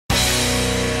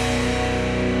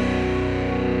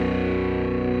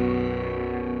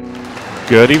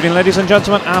Good evening, ladies and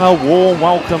gentlemen, and a warm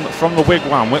welcome from the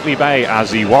Wigwam, Whitley Bay,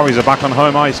 as the Warriors are back on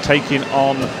home ice taking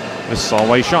on the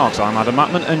Solway Sharks. I'm Adam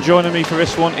Matman, and joining me for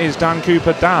this one is Dan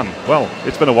Cooper. Dan, well,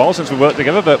 it's been a while since we worked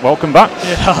together, but welcome back.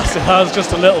 It has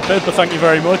just a little bit, but thank you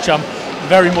very much. I'm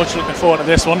very much looking forward to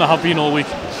this one. I have been all week.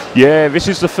 Yeah, this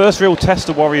is the first real test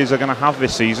the Warriors are going to have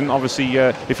this season. Obviously,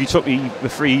 if you took the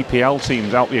three EPL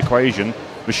teams out the equation,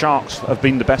 the Sharks have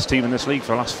been the best team in this league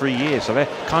for the last 3 years, so they're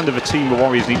kind of a team the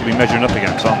Warriors need to be measuring up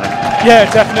against, aren't they? Yeah,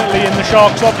 definitely. And the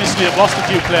Sharks obviously have lost a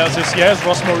few players this year, as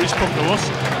Ross Murray's come to us.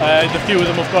 The few of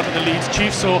them have gone to the Leeds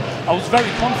Chiefs, so I was very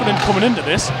confident coming into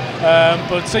this.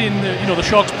 But seeing the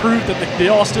Sharks proved that they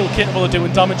are still capable of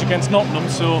doing damage against Nottingham.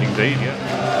 So indeed, yeah.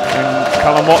 And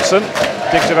Callum Watson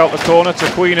digs it out the corner to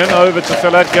Queenan, over to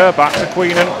Phil Edgar, back to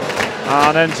Queenan,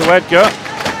 and then to Edgar.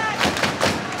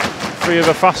 Three of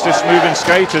the fastest moving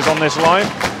skaters on this line,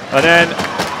 and then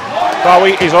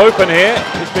Bowie is open here.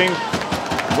 It's being,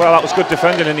 well, that was good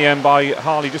defending in the end by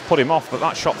Harley, just put him off, but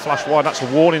that shot flashed wide. That's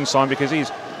a warning sign, because he's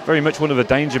very much one of the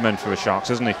danger men for the Sharks,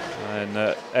 isn't he?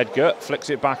 And Edgar flicks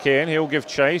it back in, he'll give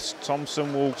chase.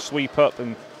 Thompson will sweep up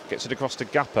and gets it across to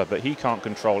Gapper, but he can't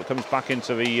control it. Comes back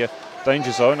into the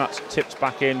danger zone. That's tipped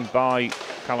back in by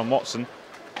Callum Watson,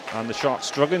 and the Sharks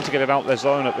struggling to get it out their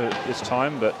zone at this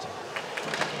time, but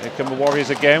here come the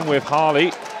Warriors again with Harley.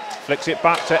 Flicks it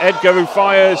back to Edgar, who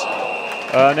fires.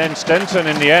 And then Stenton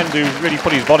in the end, who really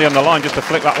put his body on the line just to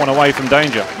flick that one away from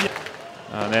danger.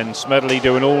 And then Smedley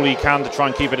doing all he can to try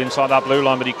and keep it inside that blue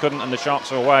line, but he couldn't, and the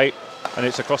Sharks are away. And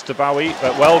it's across to Bowie,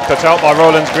 but well cut out by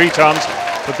Roland Gritans.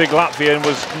 The big Latvian,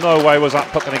 no way was that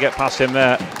puck going to get past him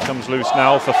there. Comes loose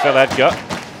now for Phil Edgar.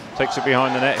 Takes it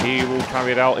behind the net, he will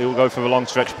carry it out. He will go for the long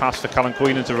stretch pass for Callum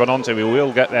Queenan to run onto. He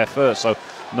will get there first, so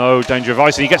no danger of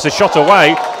ice. He gets a shot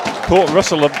away. Caught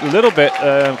Russell a little bit.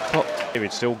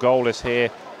 It's still goalless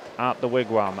here at the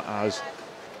Wigwam, as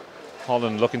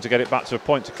Holland looking to get it back to a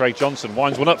point to Craig Johnson.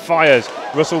 Winds one up, fires.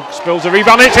 Russell spills a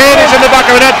rebound. It's in. It's in the back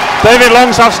of the net. David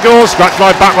Longstaff scores. Scratched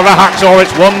by back with a hacksaw.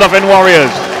 It's 1-0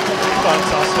 Warriors.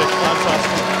 Fantastic,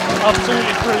 fantastic.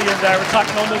 Absolutely brilliant there.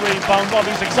 Attacking on the rebound.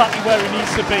 Bobby's exactly where he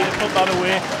needs to be to put that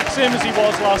away. Same as he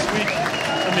was last week.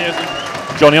 Amazing.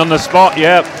 Johnny on the spot,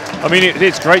 yeah. I mean,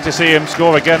 it's great to see him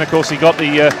score again. Of course, he got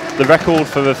the record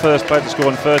for the first player to score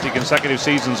in 30 consecutive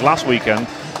seasons last weekend.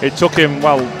 It took him,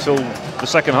 well, till the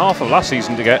second half of last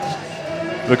season to get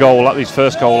the goal, at his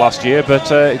first goal last year, but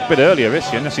it's a bit earlier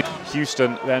this year.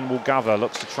 Houston then will gather,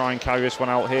 looks to try and carry this one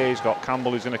out here. He's got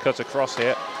Campbell, who's going to cut across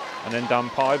here, and then Dan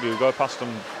Pye, who will go past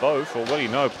them both, or will he?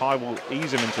 No, Pye will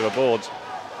ease him into the boards.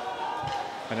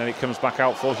 And then it comes back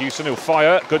out for Houston, who'll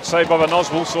fire. Good save by Van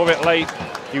Oswald, saw it late.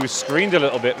 He was screened a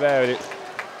little bit there.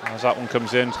 As that one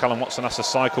comes in, Callum Watson has to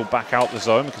cycle back out the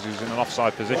zone because he was in an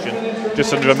offside position.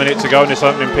 Just under a minute to go in this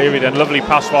opening period, and lovely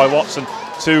pass by Watson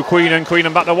to Queenan.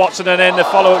 Queenan back to Watson, and then the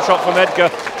follow-up shot from Edgar.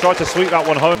 Tried to sweep that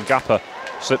one home. Gapper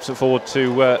slips it forward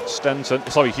to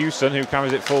Houston, who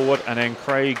carries it forward, and then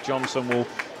Craig Johnson will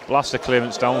blast the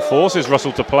clearance down, forces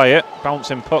Russell to play it,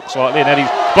 bouncing puck slightly, and then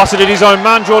he's blasted at his own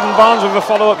man. Jordan Barnes with a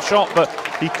follow-up shot, but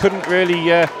he couldn't really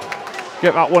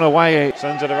get that one away.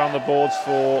 Sends it around the boards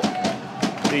for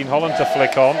Dean Holland to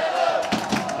flick on,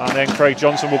 and then Craig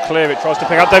Johnson will clear it, tries to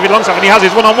pick out David Longstaff, and he has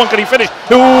his one-on-one. Can he finish?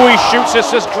 Ooh, he shoots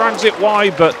this, just drags it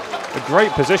wide, but a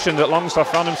great position that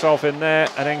Longstaff found himself in there.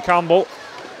 And then Campbell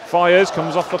fires,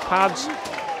 comes off the pads.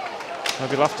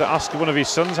 Maybe he'll have to ask one of his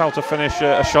sons how to finish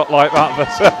a shot like that,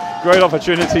 but great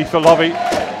opportunity for Lovey.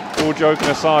 All joking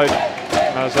aside,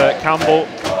 as Campbell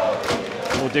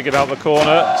will dig it out the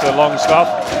corner to Longstaff.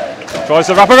 Tries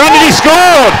to wrap around, and he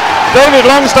scored! David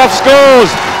Longstaff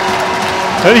scores!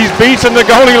 And he's beaten the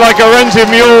goalie like a rented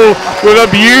mule with a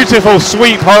beautiful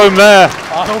sweep home there.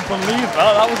 I don't believe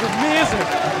that, that was amazing.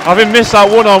 Having missed that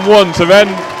one-on-one to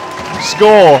then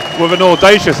score with an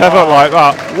audacious effort like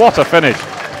that, what a finish.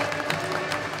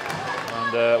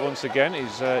 Once again,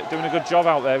 he's doing a good job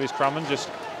out there, is Crammond, just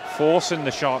forcing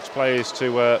the Sharks players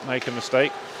to make a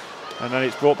mistake. And then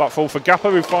it's brought back full for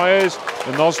Gapper, who fires.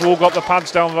 And Oswald got the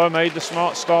pads down though, made the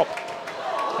smart stop.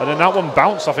 And then that one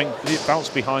bounced, I think, did it bounce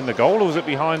behind the goal, or was it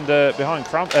behind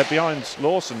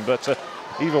Lawson? But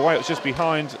either way, it was just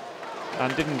behind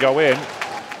and didn't go in.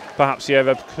 Perhaps, yeah,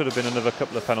 there could have been another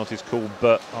couple of penalties called,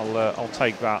 but I'll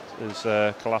take that as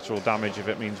collateral damage if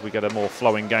it means we get a more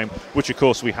flowing game, which of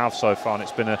course we have so far, and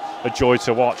it's been a joy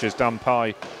to watch as Dan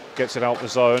Pye gets it out the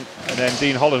zone. And then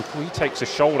Dean Holland, he takes a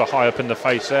shoulder high up in the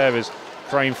face there as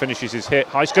Crane finishes his hit.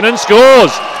 Heiskanen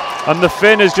scores! And the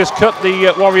Finn has just cut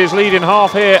the Warriors lead in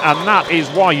half here, and that is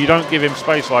why you don't give him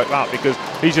space like that, because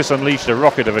he's just unleashed a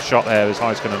rocket of a shot there as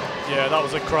Heiskanen. Yeah, that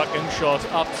was a cracking shot,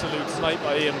 absolute snipe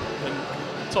by him.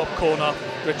 And top corner.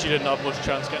 Richie didn't have much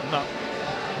chance getting that.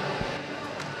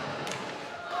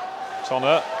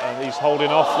 Tonner, and he's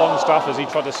holding off Longstaff as he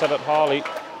tried to set up Harley.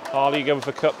 Harley going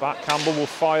for cutback. Campbell will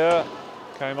fire.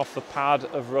 Came off the pad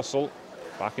of Russell.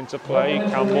 Back into play.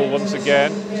 Campbell once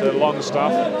again to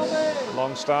Longstaff.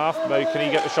 Longstaff, maybe can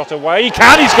he get the shot away? He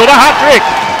can, he scored a hat-trick!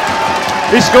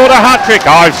 He scored a hat-trick.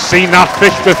 I've seen that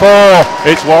fish before.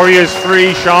 It's Warriors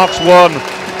 3, Sharks 1.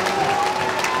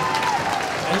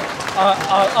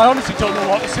 I honestly don't know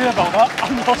what to say about that.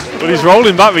 I'm lost. Well, he's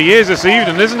rolling back for years this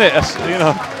evening, isn't it? You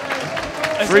know,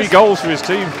 3 goals for his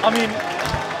team. I mean,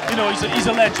 you know, he's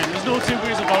a legend. There's no two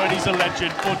ways about it. He's a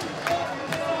legend. But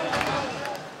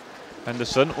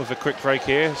Henderson with a quick break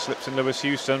here, slips in Lewis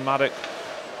Houston. Maddock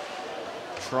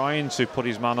trying to put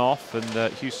his man off,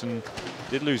 and Houston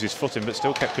did lose his footing, but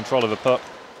still kept control of the puck.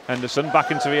 Henderson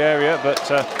back into the area, but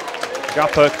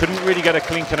Gapper couldn't really get a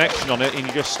clean connection on it, and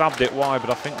he just stabbed it wide, but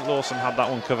I think Lawson had that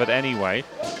one covered anyway.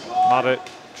 Maddock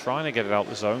trying to get it out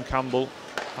the zone. Campbell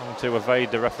having to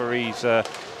evade the referees to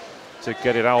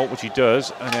get it out, which he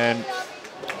does, and then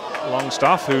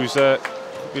Longstaff, who's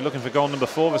be looking for goal number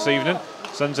 4 this evening,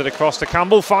 sends it across to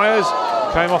Campbell, fires,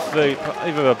 came off the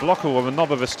either a block or a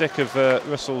knob of a stick of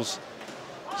Russell's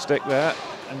stick there,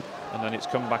 and then it's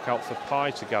come back out for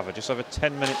Pye to gather. Just over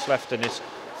 10 minutes left in this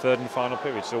 3rd and final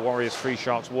period. So Warriors 3,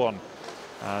 Sharks 1,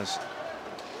 as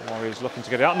the Warriors looking to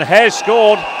get it out, and the Hare's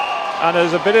scored, and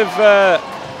there's a bit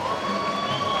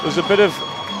of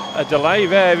a delay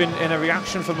there in a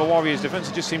reaction from the Warriors defence.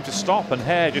 It just seemed to stop, and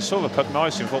Hare just saw the puck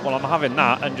nicely and thought, well, I'm having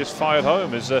that, and just fired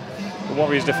home as the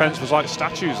Warriors defence was like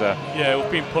statues there. Yeah, we've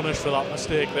been punished for that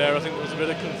mistake there. I think there was a bit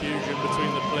of confusion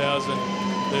between the players,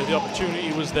 and the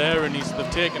opportunity was there, and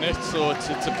they've taken it, so it's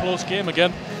a close game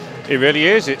again. It really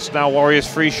is. It's now Warriors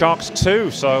 3, Sharks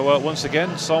 2. So once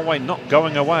again, Solway not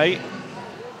going away.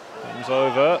 Comes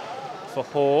over for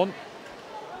Horn.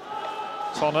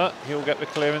 Tonner, he'll get the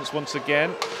clearance once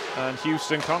again. And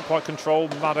Houston can't quite control.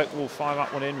 Maddock will fire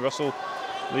that one in. Russell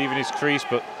leaving his crease,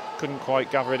 but couldn't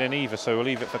quite gather it in either. So we'll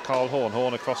leave it for Carl Horn.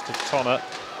 Horn across to Tonner.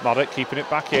 Maddock keeping it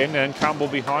back in. And Campbell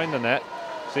behind the net.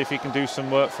 See if he can do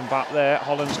some work from back there.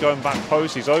 Holland's going back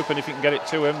post. He's open if he can get it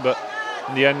to him, but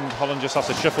in the end, Holland just has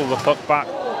to shuffle the puck back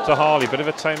to Harley. Bit of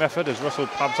a tame effort as Russell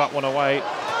pads that one away.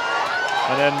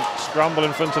 And then scramble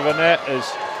in front of the net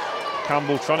as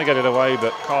Campbell trying to get it away,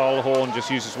 but Carl Horn just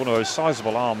uses one of those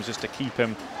sizable arms just to keep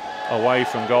him away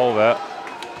from goal there.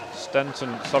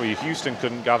 Houston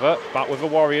couldn't gather. Back with the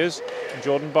Warriors.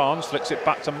 Jordan Barnes flicks it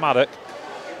back to Maddock.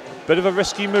 Bit of a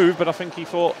risky move, but I think he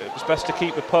thought it was best to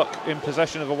keep the puck in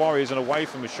possession of the Warriors and away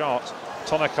from the Sharks.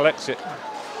 Tonner collects it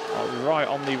right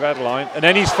on the red line, and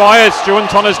then he's fired. Stuart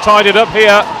Tonner's tied it up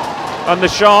here, and the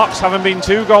Sharks, having been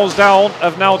 2 goals down,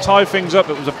 have now tied things up.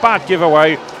 It was a bad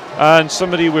giveaway, and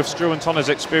somebody with Stuart Tonner's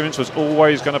experience was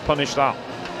always going to punish that.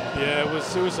 Yeah, it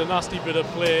was a nasty bit of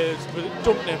play.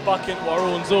 Dumping it back into our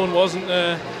own zone wasn't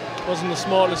the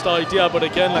smartest idea, but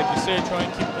again, like you say, try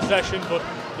and keep possession, but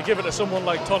to give it to someone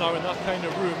like Tonner in that kind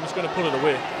of room is going to put it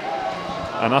away.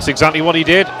 And that's exactly what he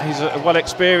did. He's well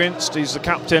experienced. He's the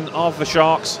captain of the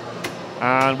Sharks.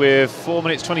 And with 4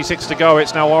 minutes 26 to go,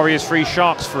 it's now Warriors 3,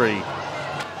 Sharks 3.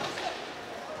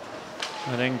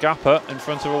 And then Gapper in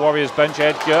front of a Warriors bench.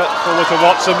 Edgar forward to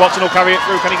Watson. Watson will carry it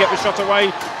through. Can he get the shot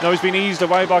away? No, he's been eased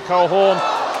away by Carl Horn.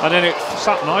 And then it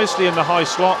sat nicely in the high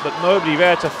slot, but nobody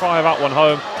there to fire that one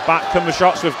home. Back come the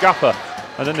shots with Gapper.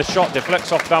 And then the shot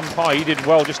deflects off Dan Pye. He did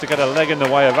well just to get a leg in the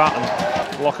way of that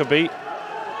and block a beat.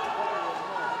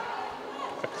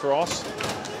 Across.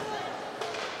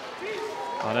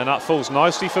 And then that falls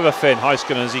nicely for the Finn,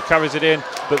 Heiskanen, as he carries it in,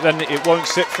 but then it won't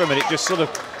sit for him, and it just sort of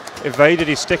evaded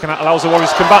his stick, and that allows the Warriors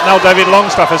to come back. Now David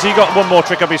Longstaff, has he got one more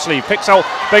trick up his sleeve? Picks out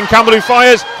Ben Campbell, who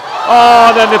fires.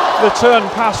 Oh, then the turn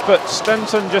pass, but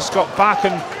Stenton just got back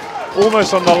and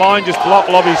almost on the line, just blocked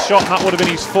Lobby's shot, and that would have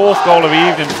been his 4th goal of the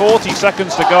evening. 40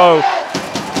 seconds to go.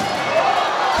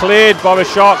 Cleared by the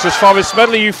Sharks as far as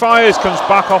Smedley, who fires, comes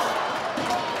back off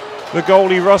the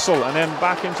goalie Russell, and then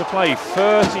back into play.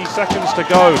 30 seconds to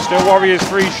go. Still Warriors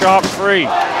 3, Sharks 3.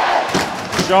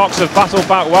 Sharks have battled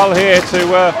back well here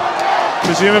to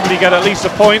presumably get at least a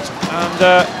point.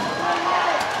 And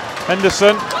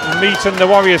Henderson meeting the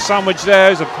Warriors sandwich there.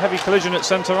 There's a heavy collision at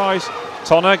centre ice.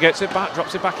 Tonner gets it back,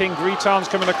 drops it back in. Greetan's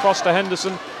coming across to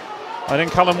Henderson. And then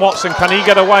Callum Watson, can he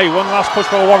get away? One last push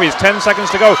by the Warriors, 10 seconds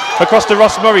to go. Across to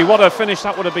Ross Murray. What a finish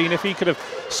that would have been if he could have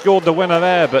scored the winner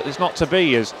there, but it's not to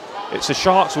be, as it's the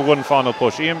Sharks with one final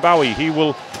push. Ian Bowie, he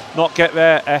will not get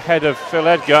there ahead of Phil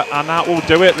Edgar, and that will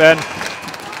do it then.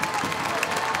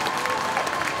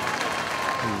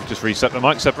 Just reset the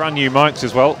mics, they're brand new mics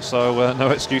as well, so no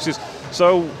excuses.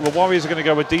 So the Warriors are going to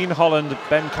go with Dean Holland,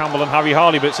 Ben Campbell and Harry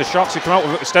Harley, but it's the Sharks who come out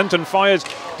with it. Stenton fires,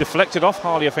 deflected off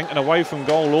Harley, I think, and away from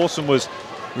goal. Lawson was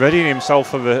readying himself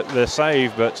for the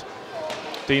save, but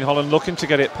Dean Holland looking to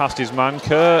get it past his man.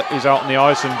 Kerr is out on the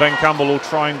ice, and Ben Campbell will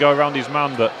try and go around his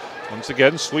man, but once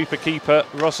again, sweeper keeper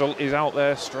Russell is out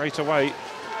there straight away.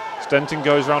 Stenton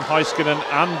goes around Heiskanen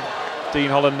and Dean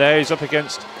Holland there. He's up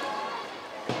against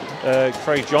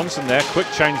Craig Johnson there. Quick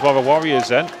change by the Warriors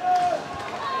then.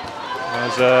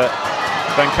 As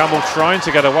Ben Campbell trying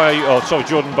to get away. Oh, sorry,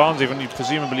 Jordan Barnes even.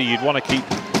 Presumably you'd want to keep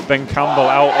Ben Campbell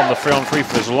out on the 3-on-3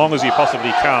 for as long as he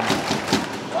possibly can.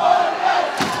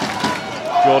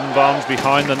 Jordan Barnes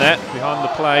behind the net, behind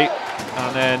the play.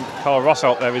 And then Carl Ross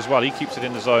out there as well. He keeps it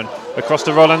in the zone. Across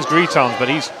to Roland Greetowns, but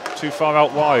he's too far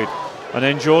out wide. And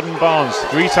then Jordan Barnes.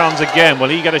 Greetowns again. Will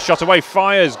he get a shot away?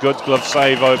 Fires. Good glove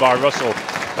save though by Russell.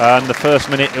 And the first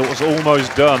minute, it was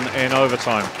almost done in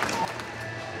overtime.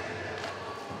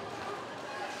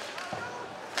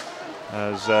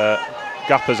 As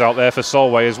Gapper's out there for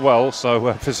Solway as well.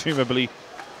 So presumably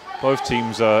both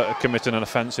teams are committing an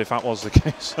offence if that was the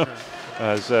case.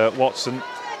 As Watson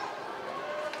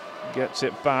gets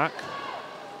it back.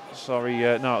 Sorry,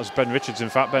 no, it was Ben Richards. In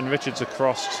fact, Ben Richards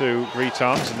across to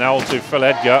Greetowns, and now to Phil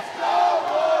Edgar.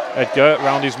 Edgar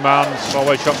round his man.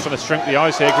 Solway shots trying to shrink the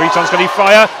ice here. Greetowns, can he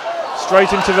fire?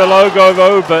 Straight into the logo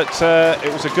though, but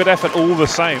it was a good effort all the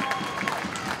same.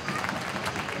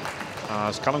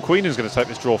 As Callum Queen is going to take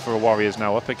this draw for the Warriors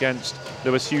now, up against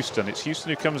Lewis Houston. It's Houston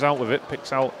who comes out with it,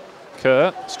 picks out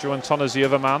Kerr. Stuart Tonner's the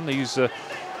other man. He's the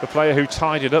player who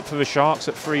tied it up for the Sharks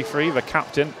at 3-3, the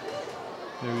captain,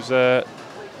 who's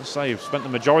spent the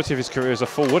majority of his career as a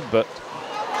forward, but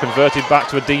converted back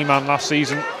to a D-man last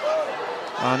season,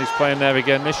 and he's playing there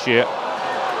again this year.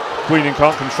 Queenan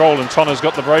can't control, and Tonner's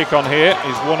got the break on here.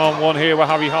 He's one-on-one here with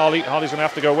Harry Harley. Harley's going to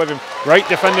have to go with him. Great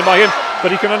defending by him,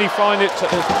 but he can only find it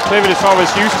clear it as far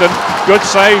as Houston. Good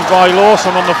save by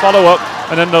Lawson on the follow-up,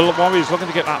 and then the Warriors looking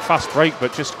to get that fast break,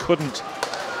 but just couldn't.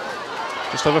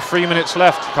 Just over 3 minutes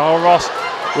left. Carl Ross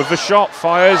with the shot,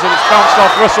 fires, and it's bounced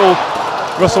off Russell.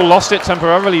 Russell lost it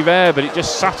temporarily there, but it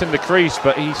just sat in the crease,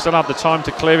 but he still had the time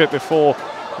to clear it before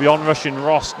the on-rushing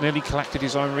Ross nearly collected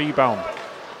his own rebound.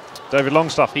 David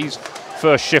Longstaff, he's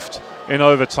first shift in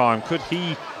overtime. Could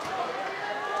he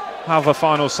have a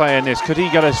final say in this? Could he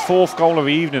get his 4th goal of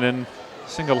the evening and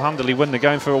single-handedly win the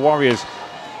game for the Warriors?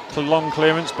 Long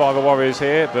clearance by the Warriors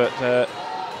here, but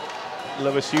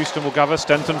Lewis Houston will gather.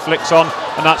 Stenton flicks on,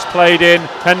 and that's played in.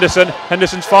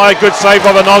 Henderson's fired. Good save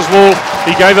by the Noswall.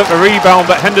 He gave up the rebound,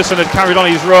 but Henderson had carried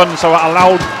on his run, so it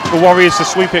allowed the Warriors to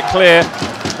sweep it clear.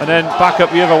 And then back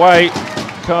up the other way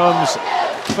comes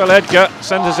Phil Edgar,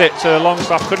 centres it to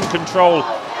Longstaff, couldn't control.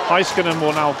 Heiskanen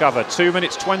will now gather. 2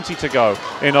 minutes 20 to go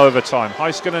in overtime.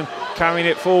 Heiskanen carrying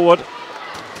it forward.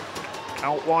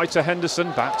 Out wide to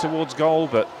Henderson, back towards goal,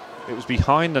 but it was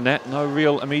behind the net. No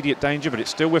real immediate danger, but it's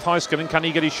still with Heiskanen. Can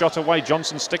he get his shot away?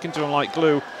 Johnson sticking to him like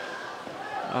glue.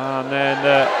 And then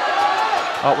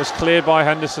that was cleared by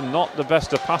Henderson. Not the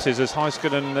best of passes, as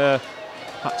Heiskanen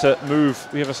had to move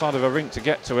the other side of the rink to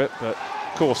get to it, but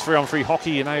of course 3-on-3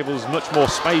 hockey enables much more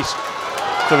space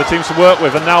for the teams to work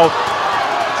with. And now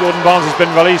Jordan Barnes has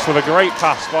been released with a great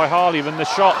pass by Harley. Then the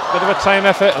shot, bit of a tame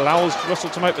effort, allows Russell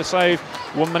to make the save.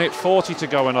 1 minute 40 to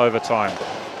go in overtime.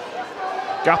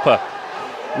 Gapper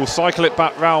will cycle it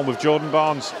back round with Jordan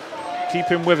Barnes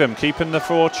keeping with him, keeping the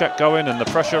forward check going and the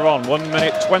pressure on. 1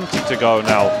 minute 20 to go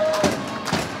now.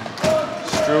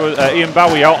 Ian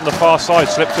Bowie out on the far side,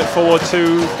 slips it forward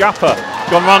to Gapper.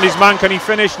 Gone round his man, can he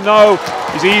finish? No,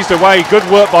 he's eased away. Good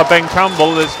work by Ben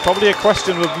Campbell. There's probably a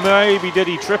question of maybe did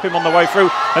he trip him on the way through.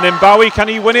 And then Bowie, can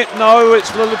he win it? No,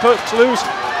 it's loose.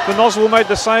 The Noswall made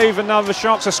the save, and now the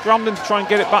Sharks are scrambling to try and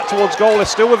get it back towards goal. They're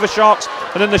still with the Sharks,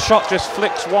 and then the shot just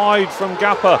flicks wide from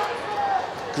Gapper.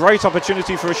 Great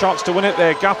opportunity for the Sharks to win it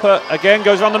there. Gapper again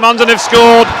goes around the man, and they've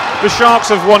scored. The Sharks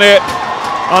have won it,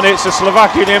 and it's a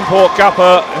Slovakian import,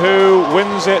 Gapper, who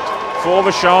wins it for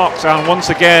the Sharks. And once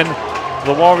again,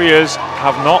 the Warriors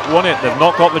have not won it. They've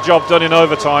not got the job done in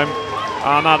overtime,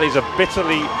 and that is a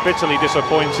bitterly, bitterly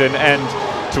disappointing end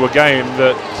to a game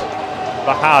that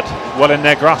they had well in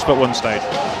their grasp at one stage.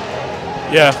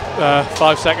 Yeah,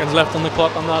 5 seconds left on the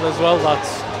clock on that as well.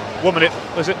 That's 1 minute.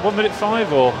 Is it 1 minute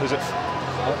 5 or is it?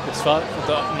 It's 5.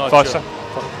 I'm not 5 sure.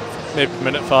 Maybe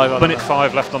minute 5. Minute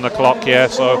 5 left on the clock. Yeah.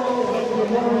 So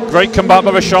great comeback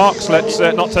by the Sharks. Let's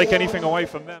not take anything away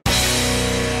from them.